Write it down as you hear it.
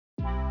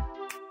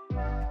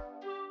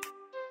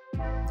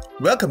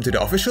Welcome to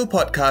the official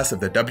podcast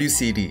of the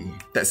WCD.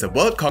 That's the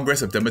World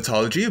Congress of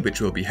Dermatology, which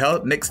will be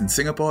held next in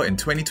Singapore in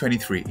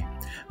 2023.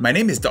 My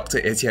name is Dr.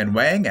 Etienne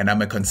Wang, and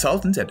I'm a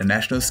consultant at the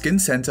National Skin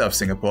Centre of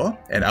Singapore,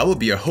 and I will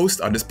be a host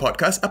on this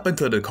podcast up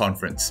until the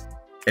conference.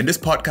 In this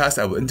podcast,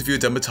 I will interview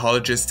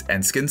dermatologists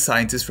and skin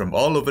scientists from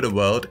all over the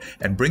world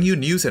and bring you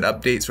news and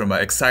updates from our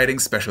exciting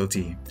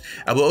specialty.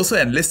 I will also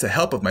enlist the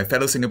help of my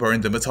fellow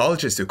Singaporean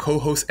dermatologists to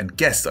co-host and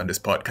guest on this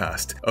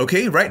podcast.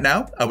 Okay, right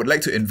now, I would like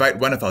to invite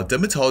one of our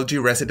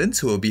dermatology residents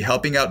who will be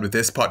helping out with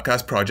this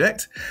podcast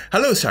project.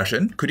 Hello,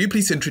 Shashan. Could you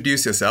please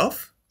introduce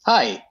yourself?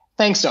 Hi.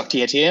 Thanks, Dr.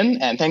 Etienne,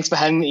 and thanks for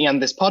having me on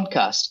this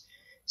podcast.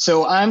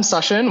 So I'm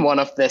Sachin, one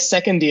of the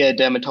second-year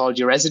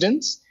dermatology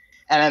residents,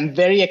 and I'm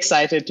very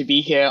excited to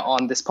be here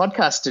on this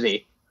podcast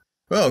today.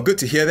 Well, good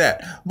to hear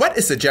that. What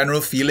is the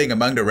general feeling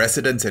among the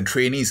residents and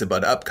trainees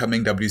about the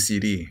upcoming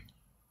WCD?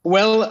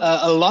 Well,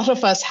 a lot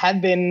of us have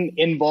been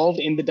involved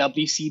in the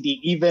WCD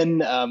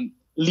even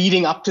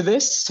leading up to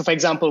this. So, for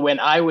example, when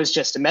I was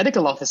just a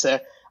medical officer,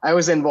 I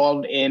was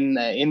involved in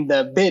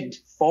the bid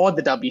for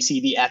the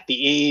WCD at the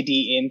AAD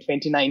in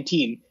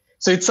 2019.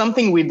 So it's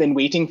something we've been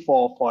waiting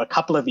for a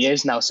couple of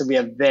years now. So we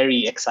are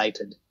very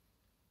excited.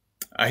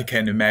 I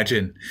can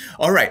imagine.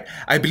 All right.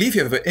 I believe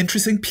you have an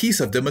interesting piece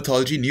of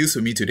dermatology news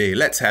for me today.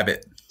 Let's have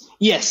it.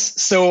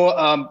 Yes.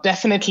 So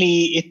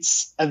definitely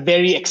it's a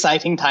very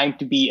exciting time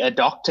to be a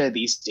doctor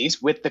these days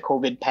with the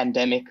COVID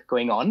pandemic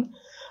going on.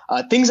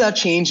 Things are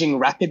changing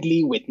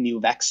rapidly with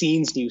new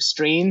vaccines, new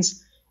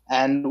strains.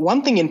 And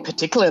one thing in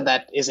particular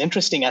that is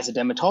interesting as a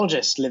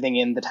dermatologist living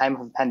in the time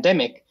of a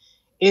pandemic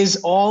is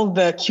all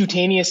the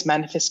cutaneous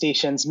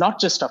manifestations,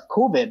 not just of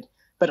COVID,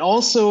 but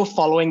also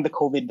following the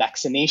COVID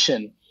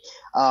vaccination.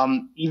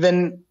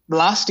 Even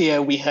last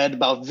year, we heard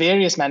about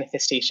various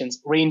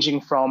manifestations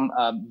ranging from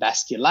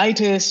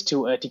vasculitis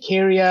to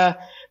urticaria.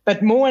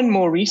 But more and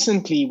more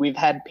recently, we've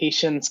had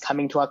patients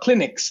coming to our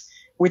clinics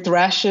with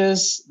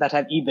rashes that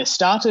have either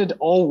started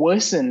or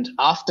worsened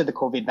after the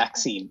COVID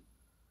vaccine.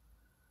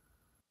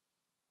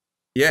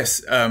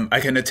 Yes, I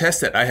can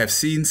attest that I have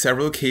seen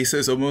several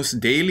cases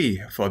almost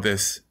daily for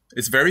this.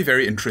 It's very,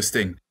 very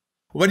interesting.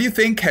 What do you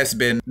think has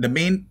been the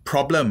main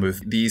problem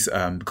with these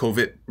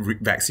COVID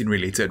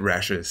vaccine-related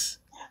rashes?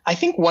 I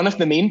think one of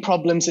the main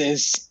problems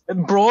is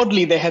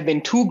broadly there have been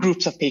two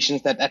groups of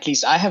patients that at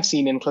least I have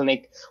seen in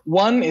clinic.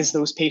 One is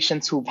those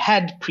patients who've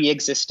had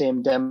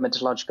pre-existing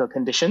dermatological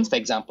conditions, for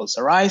example,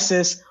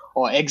 psoriasis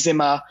or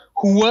eczema,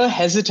 who were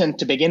hesitant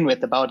to begin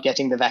with about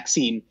getting the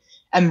vaccine.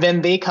 And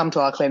then they come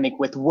to our clinic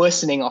with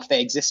worsening of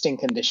their existing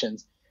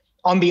conditions.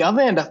 On the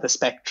other end of the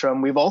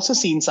spectrum, we've also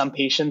seen some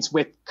patients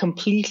with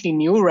completely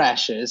new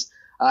rashes.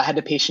 I had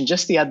a patient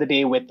just the other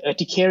day with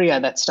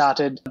urticaria that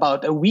started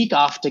about a week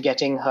after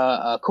getting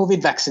her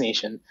COVID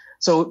vaccination.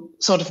 So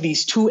sort of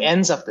these two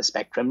ends of the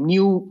spectrum,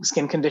 new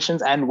skin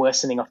conditions and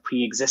worsening of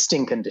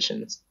pre-existing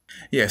conditions.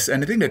 Yes,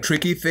 and I think the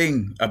tricky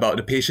thing about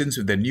the patients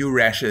with the new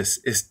rashes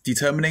is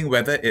determining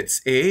whether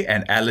it's A,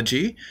 an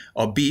allergy,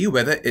 or B,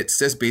 whether it's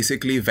just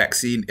basically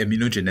vaccine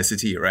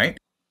immunogenicity, right?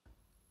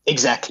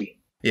 Exactly.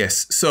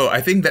 Yes, so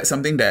I think that's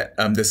something that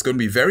that's going to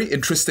be very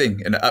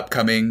interesting in the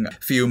upcoming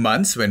few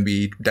months when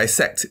we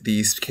dissect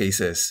these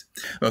cases.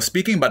 Well,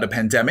 speaking about the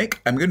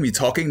pandemic, I'm going to be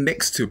talking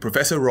next to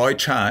Professor Roy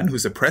Chan,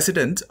 who's the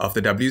president of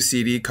the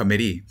WCD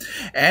committee.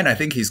 And I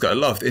think he's got a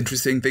lot of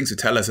interesting things to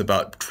tell us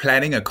about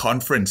planning a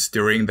conference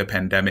during the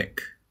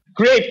pandemic.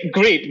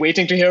 Great.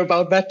 Waiting to hear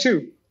about that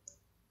too.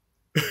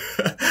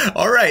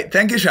 All right.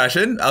 Thank you,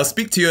 Shashan. I'll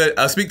speak to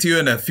you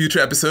in a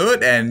future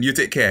episode, and you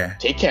take care.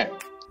 Take care.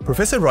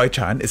 Professor Roy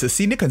Chan is a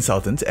senior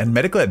consultant and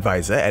medical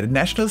advisor at the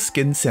National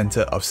Skin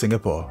Centre of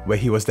Singapore, where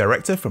he was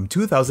director from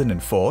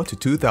 2004 to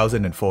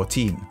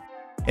 2014.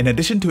 In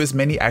addition to his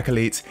many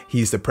accolades,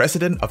 he is the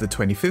president of the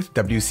 25th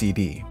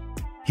WCD.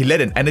 He led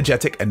an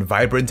energetic and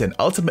vibrant and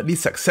ultimately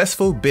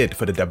successful bid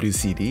for the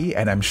WCD,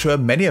 and I'm sure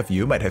many of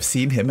you might have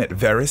seen him at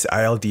various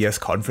ILDS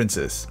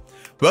conferences.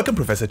 Welcome,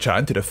 Professor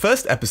Chan, to the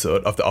first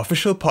episode of the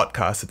official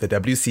podcast of the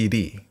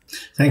WCD.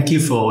 Thank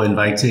you for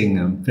inviting.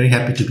 I'm very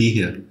happy to be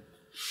here.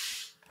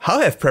 How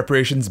have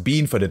preparations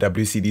been for the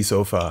WCD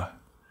so far?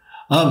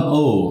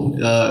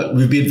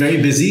 We've been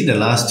very busy the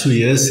last 2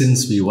 years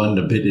since we won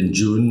the bid in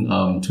June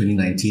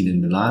 2019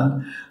 in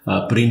Milan,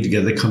 putting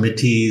together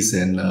committees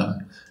and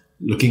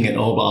looking at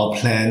all of our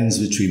plans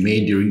which we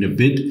made during the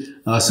bid.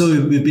 So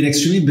we've been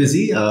extremely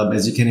busy.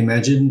 As you can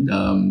imagine,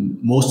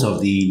 most of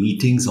the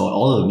meetings or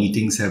all of the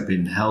meetings have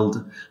been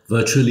held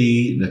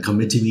virtually, the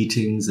committee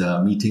meetings,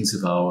 meetings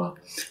with our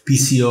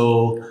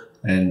PCO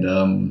and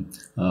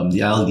the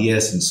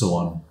ILDS and so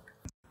on.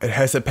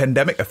 Has the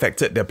pandemic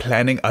affected their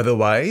planning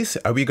otherwise?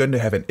 Are we going to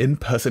have an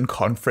in-person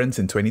conference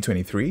in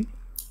 2023?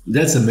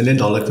 That's $1 million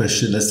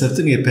question.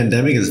 Certainly, a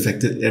pandemic has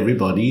affected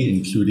everybody,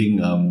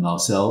 including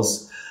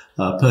ourselves.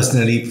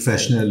 Personally,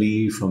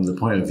 professionally, from the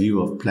point of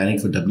view of planning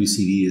for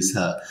WCD,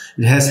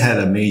 it has had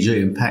a major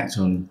impact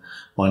on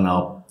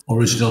our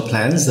original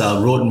plans. Our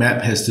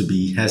roadmap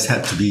has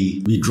had to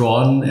be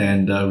redrawn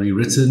and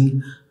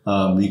rewritten.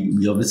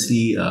 We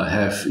obviously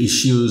have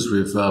issues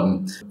with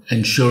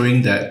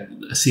ensuring that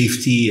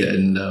safety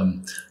and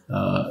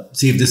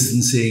safe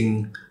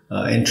distancing,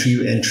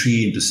 entry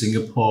into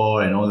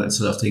Singapore and all that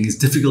sort of thing. It's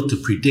difficult to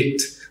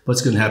predict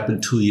what's going to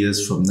happen 2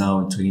 years from now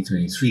in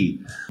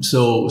 2023.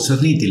 So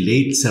certainly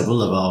delayed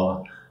several of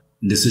our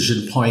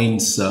decision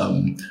points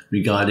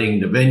regarding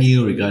the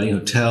venue, regarding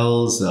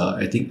hotels.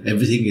 I think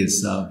everything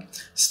is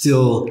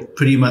still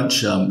pretty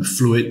much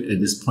fluid at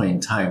this point in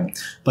time.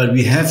 But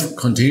we have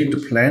continued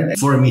to plan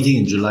for a meeting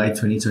in July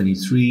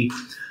 2023.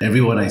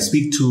 Everyone I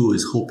speak to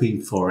is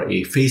hoping for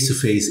a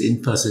face-to-face,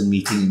 in-person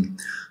meeting in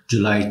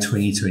July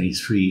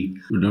 2023.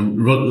 A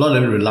lot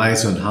of it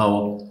relies on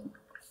how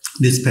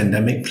this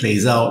pandemic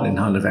plays out and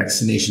how the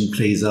vaccination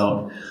plays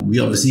out. We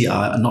obviously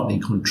are not in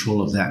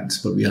control of that,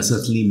 but we are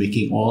certainly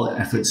making all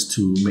efforts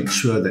to make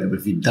sure that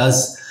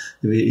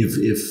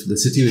if the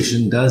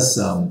situation does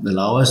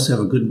allow us to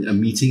have a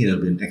meeting,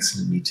 it'll be an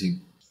excellent meeting.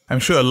 I'm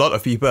sure a lot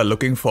of people are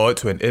looking forward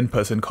to an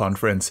in-person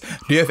conference.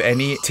 Do you have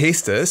any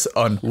tasters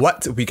on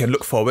what we can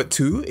look forward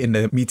to in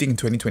the meeting in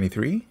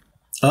 2023?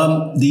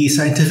 The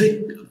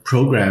scientific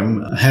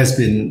program has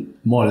been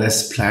more or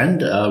less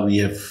planned. We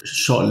have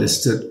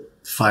shortlisted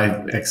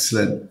 5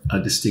 excellent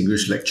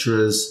distinguished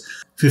lecturers,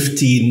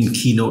 15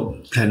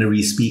 keynote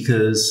plenary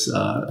speakers,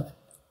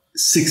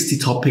 60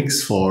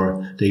 topics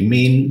for the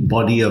main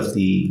body of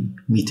the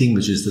meeting,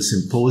 which is the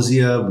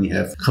symposia. We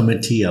have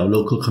our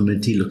local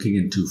committee looking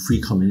into free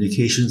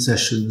communication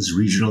sessions,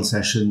 regional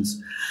sessions.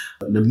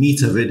 The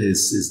meat of it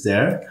is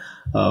there.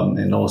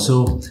 And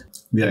also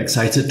we are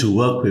excited to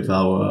work with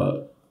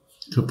our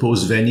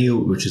proposed venue,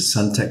 which is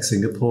Suntec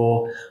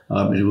Singapore.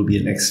 It will be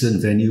an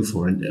excellent venue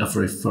for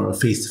a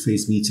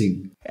face-to-face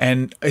meeting.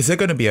 And is there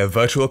going to be a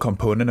virtual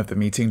component of the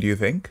meeting, do you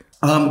think?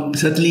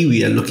 Certainly,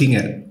 we are looking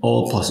at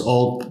all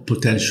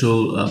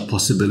potential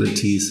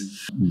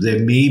possibilities. There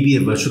may be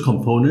a virtual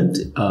component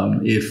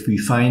if we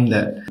find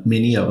that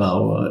many of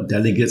our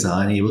delegates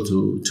are unable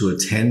to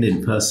attend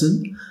in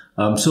person.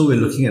 So we're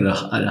looking at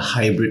a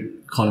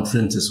hybrid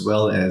conference as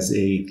well as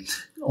a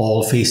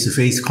all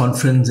face-to-face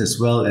conference as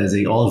well as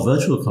a all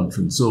virtual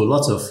conference. So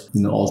lots of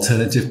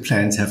alternative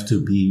plans have to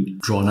be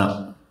drawn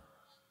up.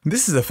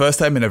 This is the first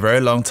time in a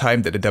very long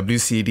time that the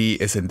WCD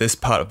is in this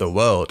part of the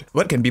world.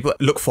 What can people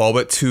look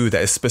forward to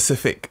that is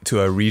specific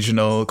to a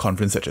regional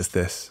conference such as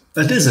this?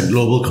 It is a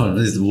global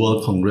conference, the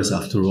World Congress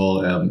after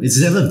all. It's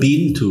never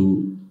been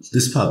to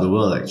this part of the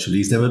world actually.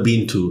 It's never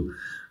been to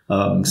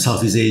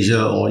Southeast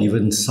Asia or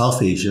even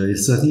South Asia.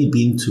 It's certainly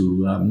been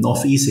to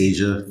Northeast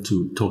Asia,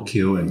 to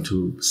Tokyo and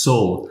to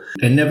Seoul,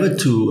 and never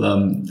to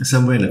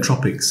somewhere in the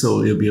tropics.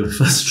 So it'll be a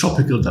first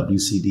tropical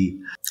WCD.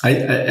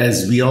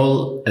 As we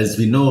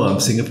know,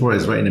 Singapore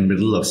is right in the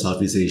middle of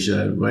Southeast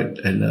Asia, right,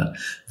 and a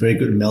very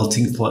good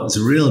melting pot. It's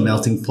a real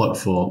melting pot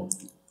for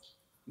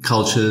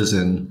cultures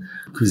and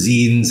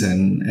cuisines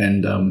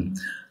and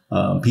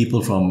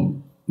people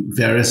from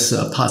various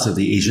parts of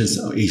the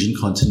Asian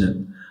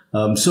continent.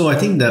 So I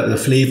think that the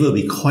flavor will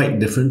be quite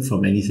different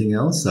from anything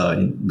else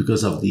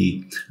because of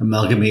the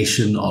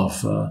amalgamation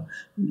of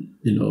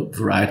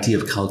variety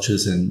of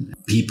cultures and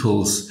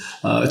peoples.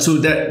 So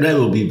that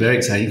will be very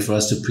exciting for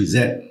us to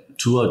present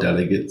to our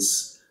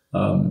delegates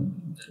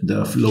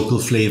the local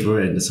flavor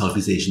and the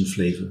Southeast Asian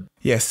flavor.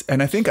 Yes,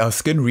 and I think our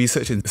skin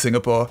research in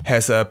Singapore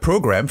has a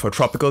program for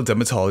tropical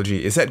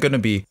dermatology. Is that going to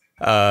be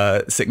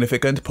a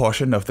significant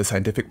portion of the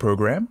scientific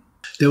program?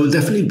 There will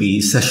definitely be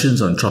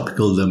sessions on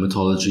tropical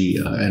dermatology,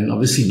 and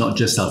obviously not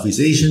just Southeast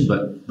Asian,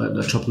 but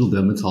tropical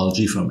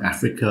dermatology from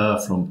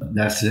Africa, from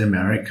Latin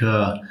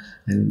America,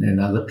 and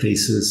other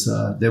places.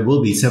 There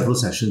will be several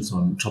sessions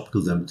on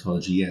tropical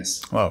dermatology,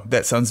 yes. Wow,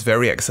 that sounds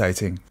very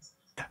exciting.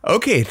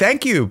 Okay,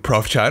 thank you,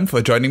 Prof Chan,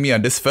 for joining me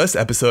on this first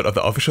episode of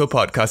the official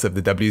podcast of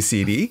the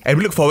WCD, and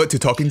we look forward to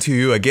talking to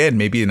you again,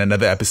 maybe in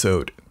another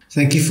episode.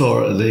 Thank you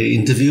for the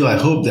interview. I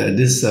hope that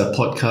this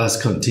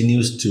podcast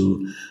continues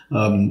to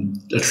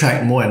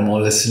attract more and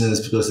more listeners,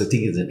 because I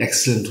think it's an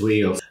excellent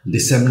way of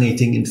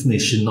disseminating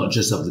information, not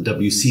just of the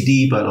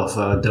WCD, but of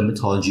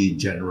dermatology in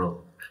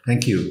general.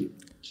 Thank you.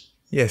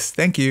 Yes,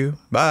 thank you.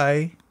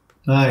 Bye.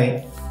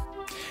 Bye.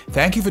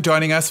 Thank you for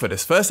joining us for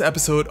this first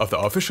episode of the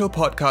official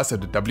podcast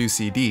of the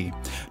WCD.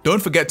 Don't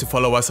forget to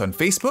follow us on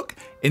Facebook,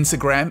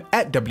 Instagram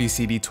at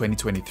WCD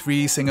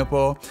 2023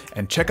 Singapore,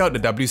 and check out the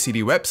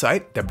WCD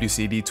website,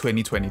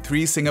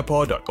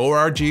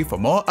 wcd2023singapore.org, for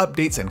more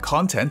updates and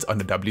content on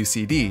the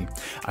WCD.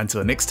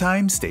 Until next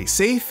time, stay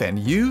safe and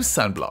use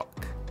sunblock.